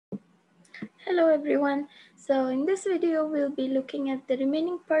Hello everyone. So in this video we'll be looking at the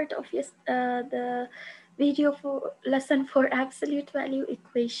remaining part of the video for lesson for absolute value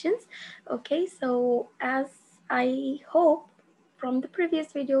equations. Okay, so as I hope from the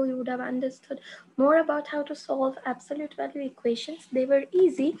previous video you would have understood more about how to solve absolute value equations. They were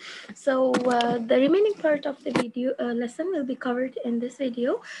easy. So the remaining part of the video lesson will be covered in this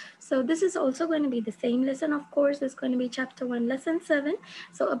video. So this is also going to be the same lesson. Of course, it's going to be chapter 1 lesson 7.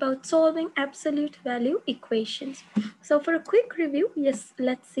 So about solving absolute value equations. So for a quick review, yes,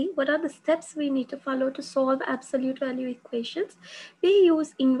 let's see what are the steps we need to follow to solve absolute value equations. We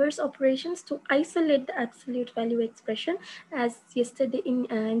use inverse operations to isolate the absolute value expression. As yesterday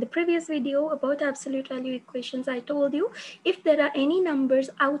in the previous video about absolute value equations, I told you if there are any numbers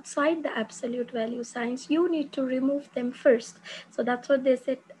outside the absolute value signs, you need to remove them first. So that's what they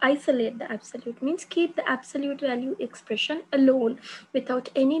said, isolate the absolute, means keep the absolute value expression alone without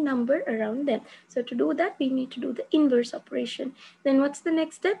any number around them. So to do that, we need to do the inverse operation. Then what's the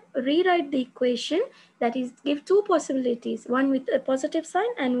next step? Rewrite the equation, that is give two possibilities, one with a positive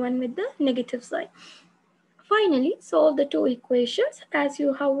sign and one with the negative sign. Finally, solve the two equations as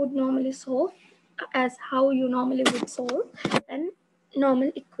you would normally solve, as how you normally would solve an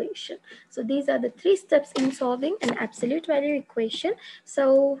normal equation. So these are the three steps in solving an absolute value equation.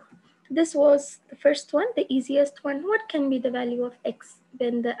 So this was the first one, the easiest one. What can be the value of x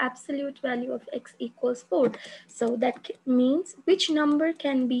when the absolute value of x equals 4? So that means which number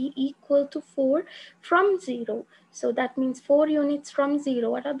can be equal to 4 from 0? So that means 4 units from 0.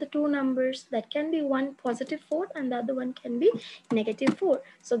 What are the two numbers? That can be one positive 4 and the other one can be negative 4.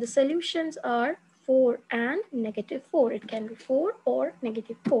 So the solutions are 4 and negative 4. It can be 4 or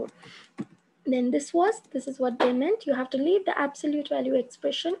negative 4. Then this is what they meant. You have to leave the absolute value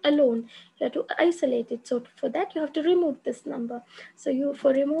expression alone. You have to isolate it. So for that you have to remove this number. So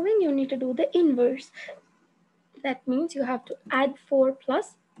for removing you need to do the inverse. That means you have to add 4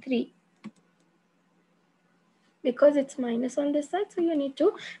 plus 3. Because it's minus on this side, so you need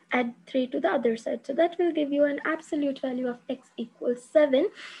to add 3 to the other side. So that will give you an absolute value of x equals 7,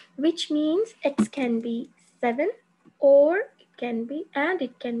 which means x can be 7 or it can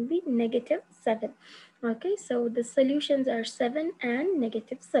be negative 7. Okay, so the solutions are 7 and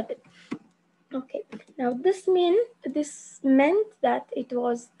negative 7. Okay, now this meant that it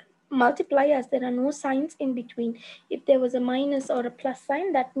was multiply, as there are no signs in between. If there was a minus or a plus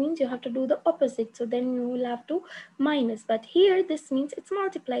sign, that means you have to do the opposite. So then you will have to minus. But here this means it's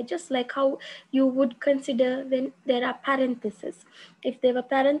multiply, just like how you would consider when there are parentheses. If there were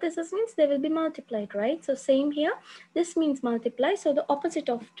parentheses means they will be multiplied, right? So same here, this means multiply. So the opposite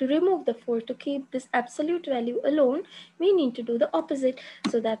of, to remove the 4, to keep this absolute value alone, we need to do the opposite.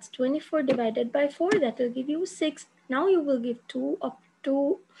 So that's 24 divided by 4, that will give you 6. Now you will give two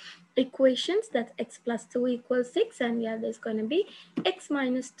equations, that x plus 2 equals 6, and yeah, there's going to be x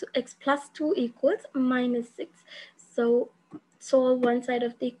plus 2 equals minus 6. So solve one side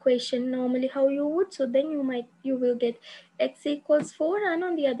of the equation normally how you would. So then you will get x equals 4, and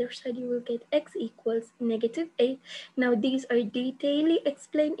on the other side you will get x equals negative 8. Now these are detailedly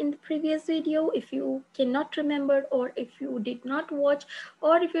explained in the previous video. If you cannot remember, or if you did not watch,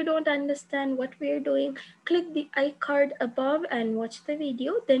 or if you don't understand what we are doing, click the I card above and watch the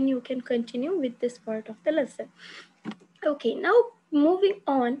video. Then you can continue with this part of the lesson. Okay, now moving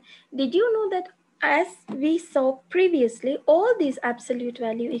on. Did you know that as we saw previously, all these absolute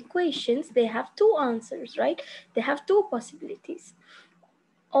value equations, they have two answers, right? They have two possibilities.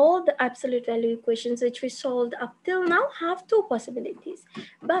 All the absolute value equations which we solved up till now have two possibilities.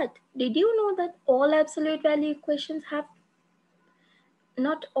 But did you know that all absolute value equations have,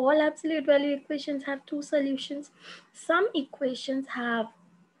 not all absolute value equations have two solutions? Some equations have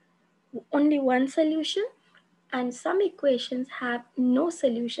only one solution, and some equations have no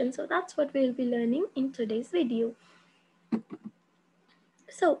solution. So that's what we'll be learning in today's video.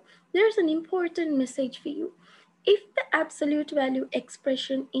 So there's an important message for you. If the absolute value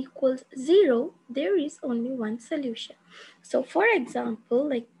expression equals 0, there is only one solution. So for example,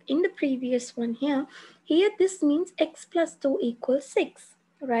 like in the previous one here this means x plus 2 equals 6,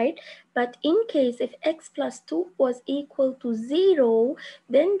 right? But in case if x plus 2 was equal to 0,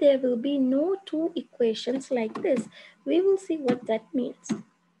 then there will be no two equations like this. We will see what that means.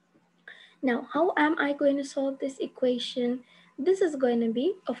 Now, how am I going to solve this equation? This is going to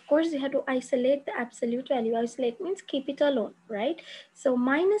be, of course, you have to isolate the absolute value. Isolate means keep it alone, right? So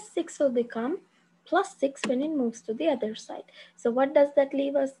minus 6 will become plus 6 when it moves to the other side. So what does that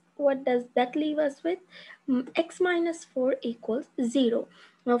leave us? What does that leave us with? X minus 4 equals 0.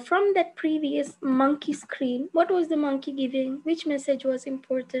 Now, from that previous monkey screen, what was the monkey giving? Which message was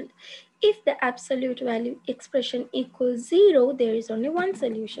important? If the absolute value expression equals 0, there is only one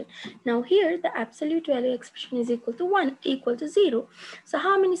solution. Now here, the absolute value expression is equal to 1, equal to 0. So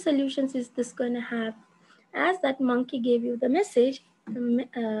how many solutions is this going to have? As that monkey gave you the message,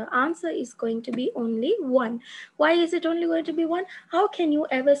 the answer is going to be only 1. Why is it only going to be 1? How can you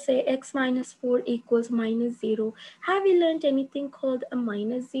ever say x minus 4 equals minus 0? Have you learned anything called a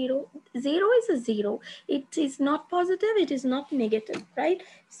minus 0? 0 is a 0. It is not positive, it is not negative, right?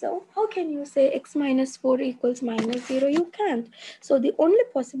 So how can you say x minus 4 equals minus 0? You can't. So the only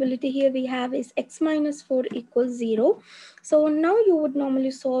possibility here we have is x minus 4 equals 0. So now you would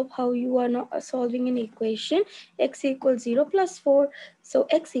normally solve how you are not solving an equation. X equals 0 plus 4. So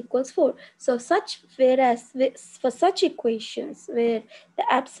x equals 4. So whereas for such equations where the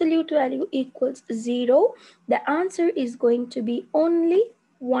absolute value equals 0, the answer is going to be only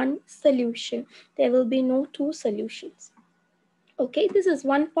one solution. There will be no two solutions. Okay, this is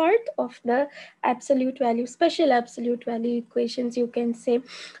one part of the absolute value, special absolute value equations, you can say.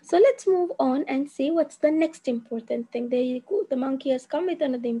 So let's move on and see what's the next important thing. There you go. The monkey has come with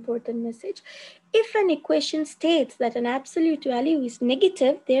another important message. If an equation states that an absolute value is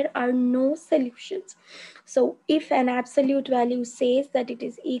negative, there are no solutions. So if an absolute value says that it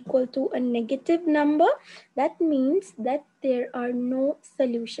is equal to a negative number, that means that there are no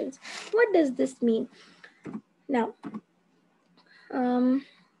solutions. What does this mean? Now,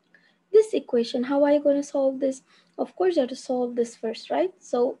 this equation, how are you going to solve this? Of course, you have to solve this first, right?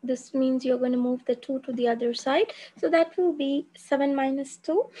 So this means you're going to move the 2 to the other side. So that will be 7 minus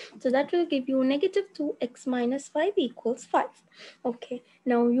 2. So that will give you negative 2x minus 5 equals 5. Okay,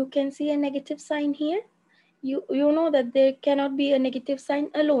 now you can see a negative sign here. You know that there cannot be a negative sign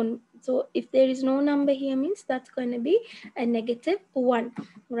alone. So if there is no number here, means that's going to be a negative 1,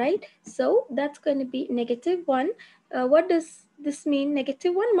 right? So that's going to be negative 1. What does this mean?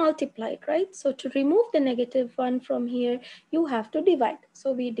 Negative 1 multiplied, right? So to remove the negative 1 from here, you have to divide.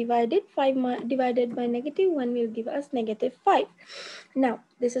 So we divided 5 divided by negative 1 will give us negative 5. Now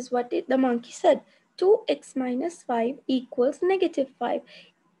this is what the monkey said. 2x minus 5 equals negative 5.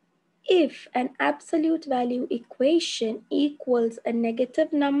 If an absolute value equation equals a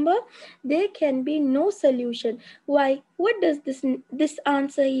negative number, there can be no solution. Why? What does this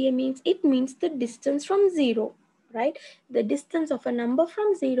answer here means? It means the distance from 0, right? The distance of a number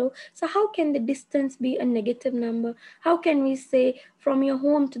from 0. So how can the distance be a negative number? How can we say from your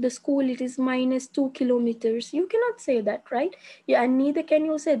home to the school it is minus 2 kilometers? You cannot say that, right? Yeah, and neither can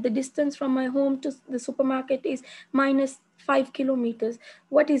you say the distance from my home to the supermarket is minus 5 kilometers.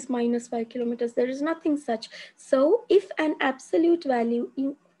 What is minus 5 kilometers? There is nothing such. So if an absolute value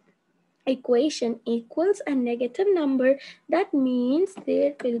equation equals a negative number, that means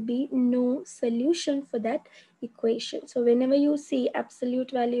there will be no solution for that equation. So whenever you see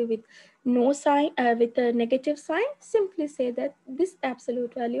absolute value with no sign, with a negative sign, simply say that this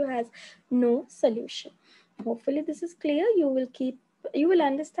absolute value has no solution. Hopefully this is clear. You will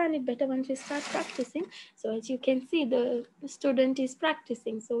understand it better once you start practicing. So as you can see, the student is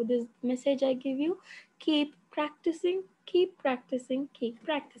practicing. So this message I give you, keep practicing, keep practicing, keep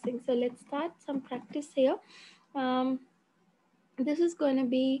practicing. So let's start some practice here. This is going to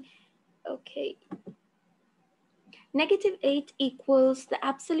be, okay, negative 8 equals the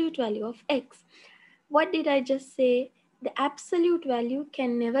absolute value of x. What did I just say? The absolute value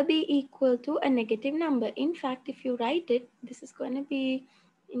can never be equal to a negative number. In fact, if you write it, this is going to be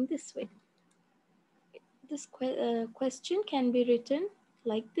in this way. This question can be written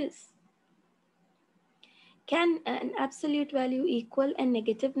like this. Can an absolute value equal a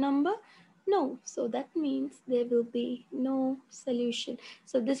negative number? No. So that means there will be no solution.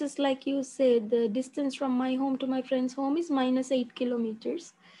 So this is like you said, the distance from my home to my friend's home is minus 8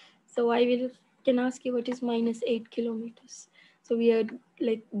 kilometers. So I can ask you what is minus 8 kilometers. So we are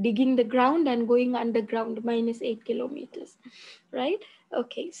like digging the ground and going underground, minus 8 kilometers, right?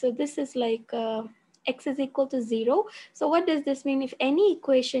 Okay, so this is like x is equal to 0. So what does this mean? If any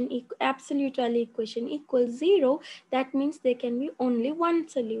equation, absolute value equation equals 0, that means there can be only one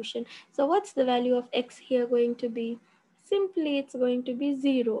solution. So what's the value of x here going to be? Simply it's going to be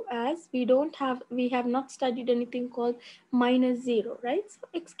 0, as we have not studied anything called minus 0, right? So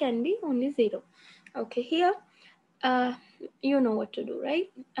x can be only 0. Okay, here you know what to do, right?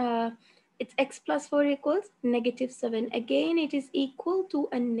 It's x plus 4 equals negative 7. Again, it is equal to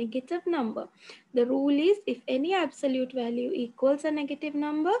a negative number. The rule is if any absolute value equals a negative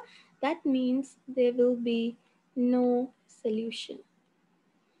number, that means there will be no solution.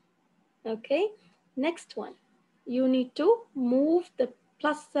 Okay, next one. You need to move the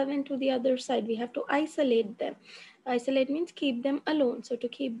plus 7 to the other side. We have to isolate them. Isolate means keep them alone. So to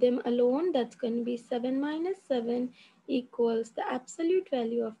keep them alone, that's going to be 7 minus 7 equals the absolute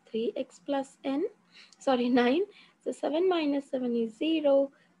value of 3x plus n. Sorry, 9. So 7 minus 7 is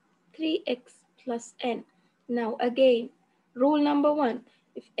 0. 3x plus n. Now again, rule number 1.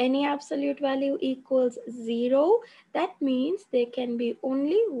 If any absolute value equals 0, that means there can be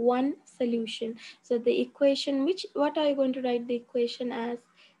only one solution. So the equation, what are you going to write the equation as?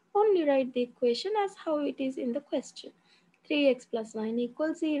 Only write the equation as how it is in the question. 3x plus 9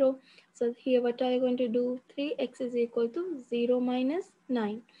 equals 0. So here what are you going to do? 3x is equal to 0 minus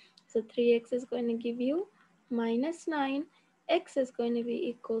 9. So 3x is going to give you minus 9. X is going to be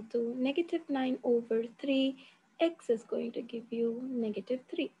equal to negative 9 over 3. X is going to give you negative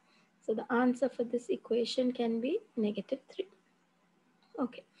 3. So the answer for this equation can be negative 3.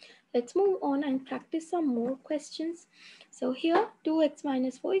 Okay, let's move on and practice some more questions. So here 2x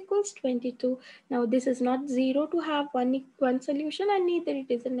minus 4 equals 22. Now this is not 0 to have one solution, and neither it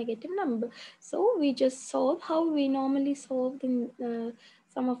is a negative number. So we just solve how we normally solved in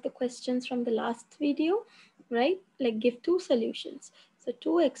some of the questions from the last video, right? Like give two solutions. So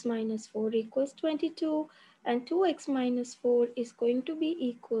 2x minus 4 equals 22, and 2x minus 4 is going to be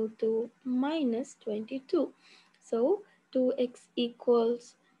equal to minus 22. So 2x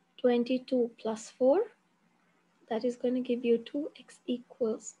equals 22 plus 4. That is going to give you 2x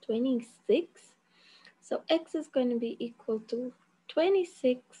equals 26. So x is going to be equal to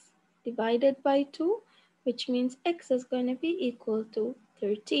 26 divided by 2, which means x is going to be equal to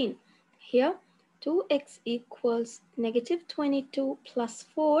 13. Here, 2x equals negative 22 plus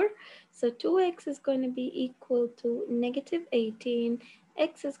 4. So 2x is going to be equal to negative 18.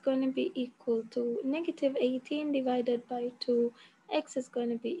 X is going to be equal to negative 18 divided by 2. X is going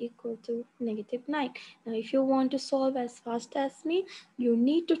to be equal to negative 9. Now, if you want to solve as fast as me, you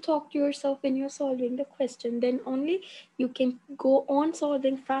need to talk to yourself when you're solving the question. Then only you can go on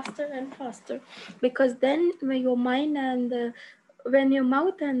solving faster and faster, because then when your mind and when your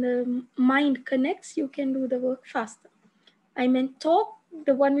mouth and the mind connects, you can do the work faster. I meant talk,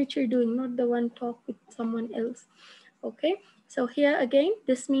 the one which you're doing, not the one talk with someone else. Okay, so here again,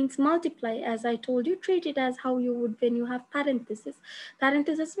 this means multiply. As I told you, treat it as how you would when you have parenthesis.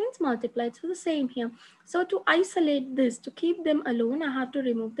 Parenthesis means multiply. It's the same here. So to isolate this, to keep them alone, I have to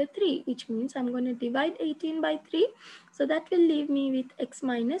remove the 3, which means I'm going to divide 18 by 3. So that will leave me with x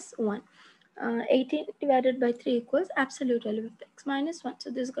minus 1. 18 divided by 3 equals absolute value of x minus 1. So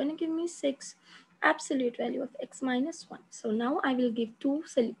this is going to give me 6, absolute value of x minus 1. So now I will give two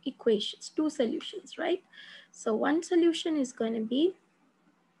solutions, right? So one solution is going to be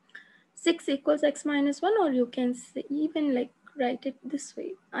 6 equals x minus 1, or you can even like write it this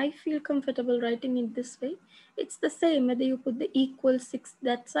way. I feel comfortable writing it this way. It's the same whether you put the equal 6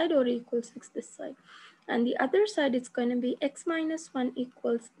 that side or equal 6 this side. And the other side, it's going to be x minus 1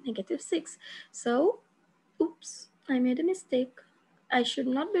 equals negative 6. So, oops, I made a mistake. I should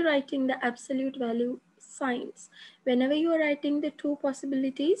not be writing the absolute value signs. Whenever you are writing the two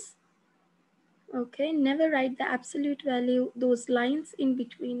possibilities, okay, never write the absolute value, those lines in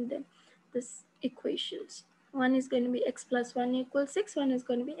between them, this equations. One is going to be x plus 1 equals 6, one is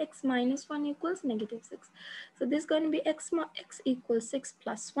going to be x minus 1 equals negative 6. So this is going to be x equals 6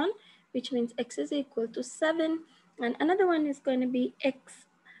 plus 1, which means x is equal to 7. And another one is going to be x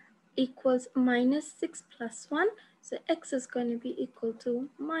equals minus 6 plus 1. So x is going to be equal to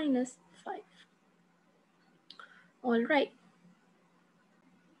minus 5. All right.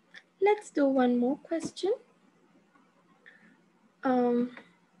 Let's do one more question. All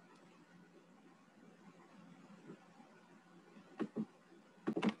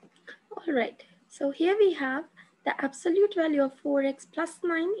right, so here we have the absolute value of 4x plus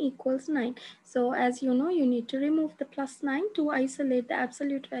 9 equals 9. So as you know, you need to remove the plus 9 to isolate the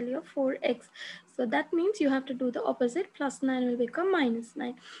absolute value of 4x. So that means you have to do the opposite. Plus 9 will become minus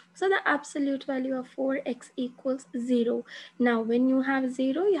 9. So the absolute value of 4x equals 0. Now, when you have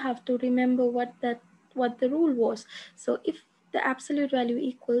 0, you have to remember what the rule was. So if the absolute value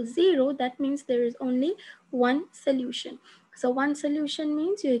equals 0, that means there is only one solution. So one solution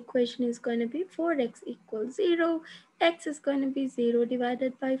means your equation is going to be 4x equals 0. X is going to be 0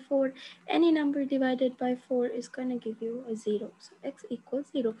 divided by 4. Any number divided by 4 is going to give you a 0. So x equals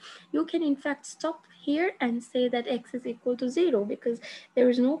 0. You can in fact stop here and say that x is equal to 0, because there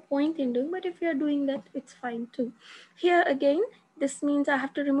is no point in doing, but if you are doing that, it's fine too. Here again, this means I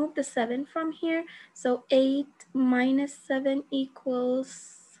have to remove the 7 from here. So 8 minus 7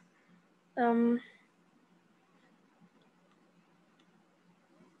 equals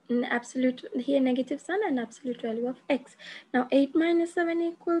absolute here negative sign and absolute value of x. Now 8 minus 7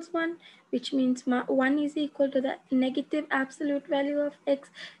 equals 1, which means 1 is equal to the negative absolute value of x.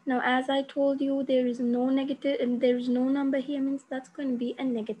 Now as I told you, there is no negative and there is no number here, means that's going to be a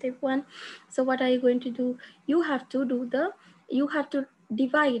negative 1. So what are you going to do? You have to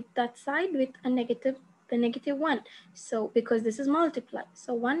divide that side with a negative, the negative 1. So because this is multiply,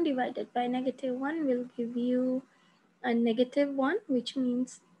 so 1 divided by negative 1 will give you a negative 1, which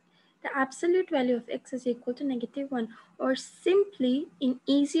means the absolute value of x is equal to negative 1. Or simply, in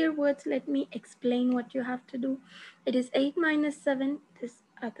easier words, let me explain what you have to do. It is 8 minus 7, this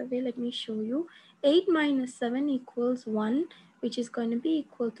other way, let me show you. 8 minus 7 equals 1, which is going to be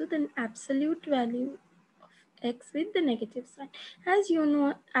equal to the absolute value x with the negative sign. As you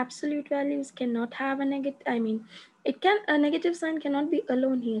know, absolute values cannot have a negative, a negative sign cannot be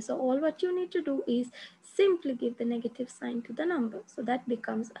alone here. So all what you need to do is simply give the negative sign to the number. So that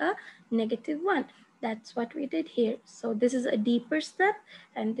becomes a negative 1. That's what we did here. So this is a deeper step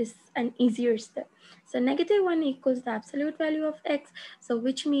and this is an easier step. So negative 1 equals the absolute value of x. So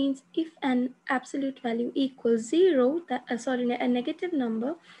which means if an absolute value equals 0, a negative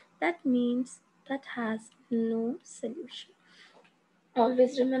number, that means that has no solution.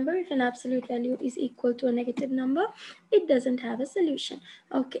 Always remember, if an absolute value is equal to a negative number, it doesn't have a solution.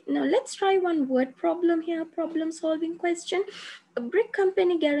 Okay, now let's try one word problem here, problem solving question. A brick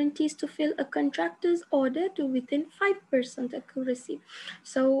company guarantees to fill a contractor's order to within 5% accuracy.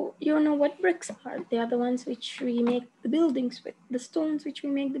 So you know what bricks are. They are the ones which we make the buildings with, the stones which we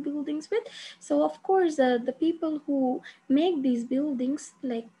make the buildings with. So of course, the people who make these buildings,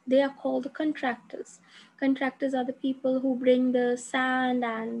 like, they are called the contractors. Contractors are the people who bring the sand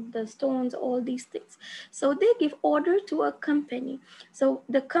and the stones, all these things. So they give order to a company. So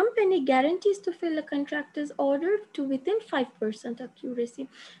the company guarantees to fill a contractor's order to within 5% accuracy.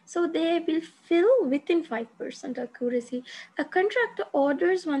 So they will fill within 5% accuracy. A contractor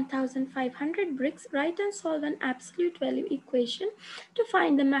orders 1,500 bricks. Write and solve an absolute value equation to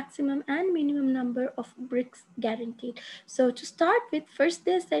find the maximum and minimum number of bricks guaranteed. So to start with, first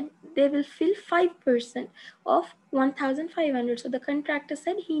they said they will fill 5% of 1,500. So the contractor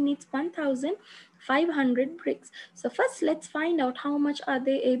said he needs 1,500 bricks. So first let's find out how much are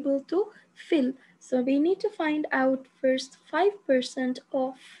they able to fill. So we need to find out first 5%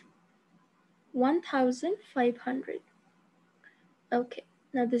 of 1,500. Okay,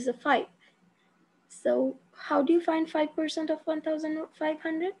 now this is a 5. So how do you find 5% of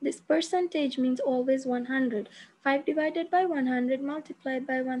 1,500? This percentage means always 100. 5 divided by 100 multiplied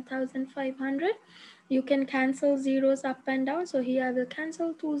by 1,500. You can cancel zeros up and down. So here I will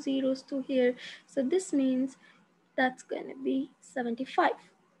cancel 2 zeros to here. So this means that's going to be 75.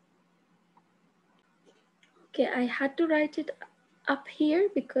 Okay, I had to write it up here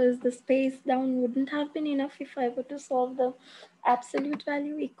because the space down wouldn't have been enough if I were to solve the absolute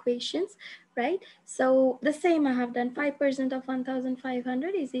value equations, right? So the same I have done, 5% of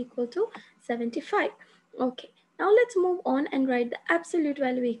 1,500 is equal to 75. Okay, now let's move on and write the absolute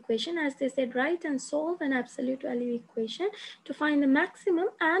value equation. As they said, write and solve an absolute value equation to find the maximum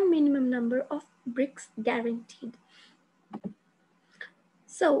and minimum number of bricks guaranteed.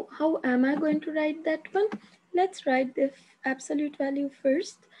 So how am I going to write that one? Let's write the absolute value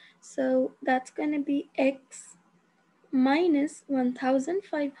first. So that's going to be x minus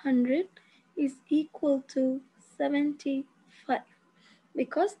 1,500 is equal to 75,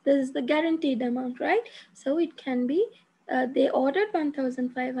 because this is the guaranteed amount, right? So it can be, they ordered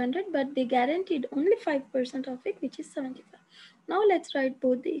 1,500, but they guaranteed only 5% of it, which is 75. Now let's write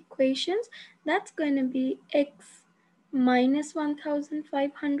both the equations. That's going to be x minus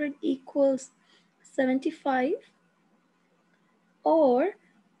 1,500 equals 75, or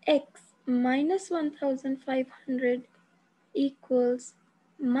x minus 1,500 equals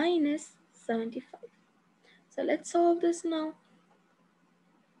minus 75. So let's solve this now.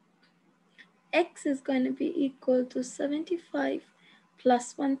 X is going to be equal to 75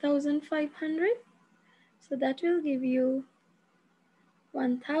 plus 1,500. So that will give you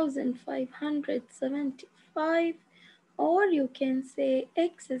 1,575, or you can say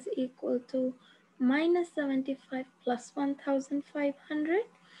x is equal to minus 75 plus 1,500.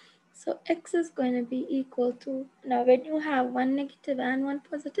 So x is going to be equal to, now when you have one negative and one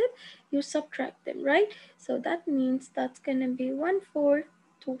positive, you subtract them, right? So that means that's going to be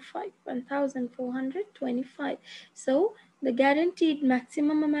 1,425. So the guaranteed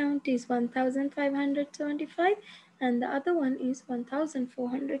maximum amount is 1,575 and the other one is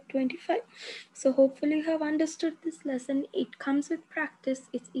 1,425. So hopefully you have understood this lesson. It comes with practice.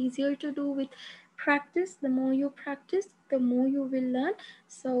 It's easier to do with practice, the more you practice, the more you will learn.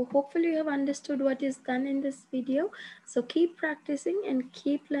 So hopefully you have understood what is done in this video. So keep practicing and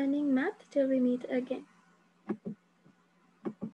keep learning math till we meet again.